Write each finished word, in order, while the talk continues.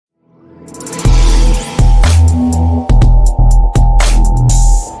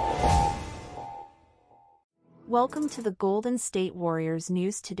Welcome to the Golden State Warriors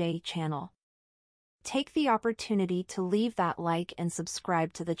News Today channel. Take the opportunity to leave that like and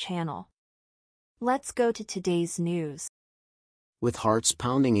subscribe to the channel. Let's go to today's news. With hearts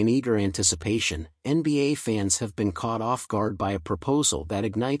pounding in eager anticipation, NBA fans have been caught off guard by a proposal that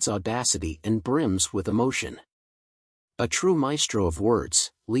ignites audacity and brims with emotion. A true maestro of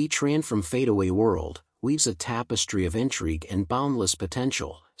words, Lee Tran from Fadeaway World, weaves a tapestry of intrigue and boundless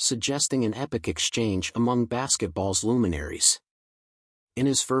potential, suggesting an epic exchange among basketball's luminaries. In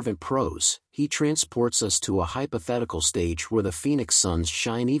his fervent prose, he transports us to a hypothetical stage where the Phoenix Suns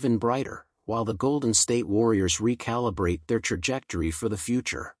shine even brighter, while the Golden State Warriors recalibrate their trajectory for the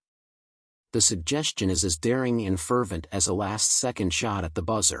future. The suggestion is as daring and fervent as a last-second shot at the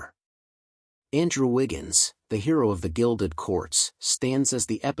buzzer. Andrew Wiggins, the hero of the Gilded Courts, stands as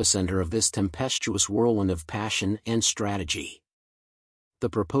the epicenter of this tempestuous whirlwind of passion and strategy. The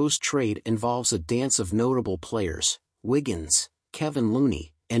proposed trade involves a dance of notable players, Wiggins, Kevin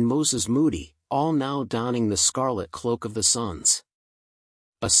Looney, and Moses Moody, all now donning the scarlet cloak of the Suns.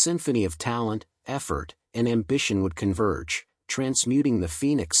 A symphony of talent, effort, and ambition would converge, transmuting the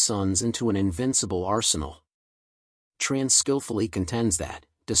Phoenix Suns into an invincible arsenal. Tran skillfully contends that,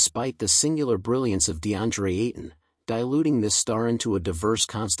 despite the singular brilliance of DeAndre Ayton, diluting this star into a diverse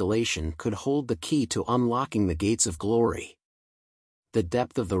constellation could hold the key to unlocking the gates of glory. The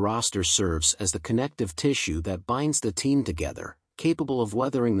depth of the roster serves as the connective tissue that binds the team together, capable of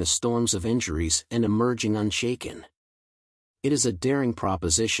weathering the storms of injuries and emerging unshaken. It is a daring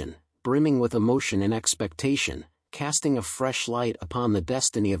proposition, brimming with emotion and expectation, casting a fresh light upon the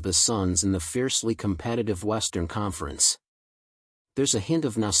destiny of the Suns in the fiercely competitive Western Conference. There's a hint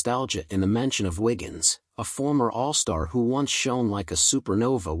of nostalgia in the mention of Wiggins, a former All-Star who once shone like a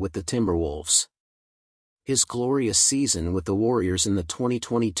supernova with the Timberwolves. His glorious season with the Warriors in the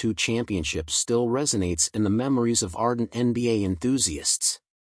 2022 championship still resonates in the memories of ardent NBA enthusiasts.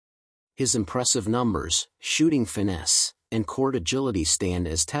 His impressive numbers, shooting finesse, and court agility stand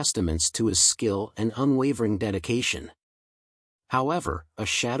as testaments to his skill and unwavering dedication. However, a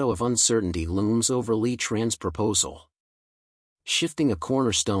shadow of uncertainty looms over Lee Tran's proposal. Shifting a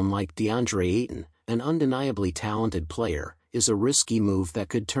cornerstone like DeAndre Ayton, an undeniably talented player, is a risky move that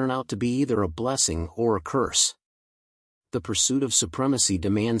could turn out to be either a blessing or a curse. The pursuit of supremacy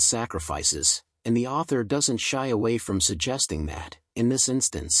demands sacrifices, and the author doesn't shy away from suggesting that, in this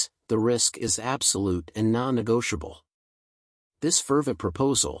instance, the risk is absolute and non-negotiable. This fervent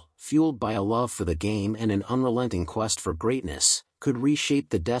proposal, fueled by a love for the game and an unrelenting quest for greatness, could reshape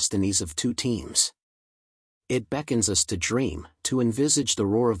the destinies of two teams. It beckons us to dream, to envisage the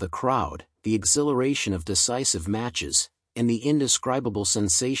roar of the crowd, the exhilaration of decisive matches, and the indescribable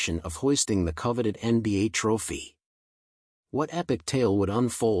sensation of hoisting the coveted NBA trophy. What epic tale would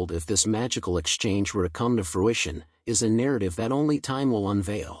unfold if this magical exchange were to come to fruition, is a narrative that only time will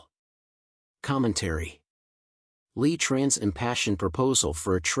unveil. Commentary. Lee Tran's impassioned proposal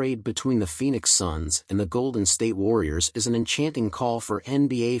for a trade between the Phoenix Suns and the Golden State Warriors is an enchanting call for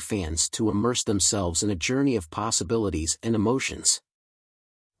NBA fans to immerse themselves in a journey of possibilities and emotions.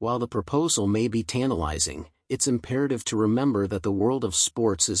 While the proposal may be tantalizing, it's imperative to remember that the world of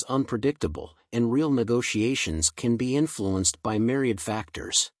sports is unpredictable, and real negotiations can be influenced by myriad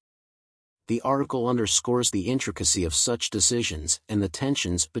factors. The article underscores the intricacy of such decisions and the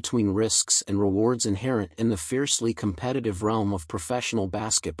tensions between risks and rewards inherent in the fiercely competitive realm of professional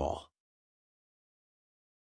basketball.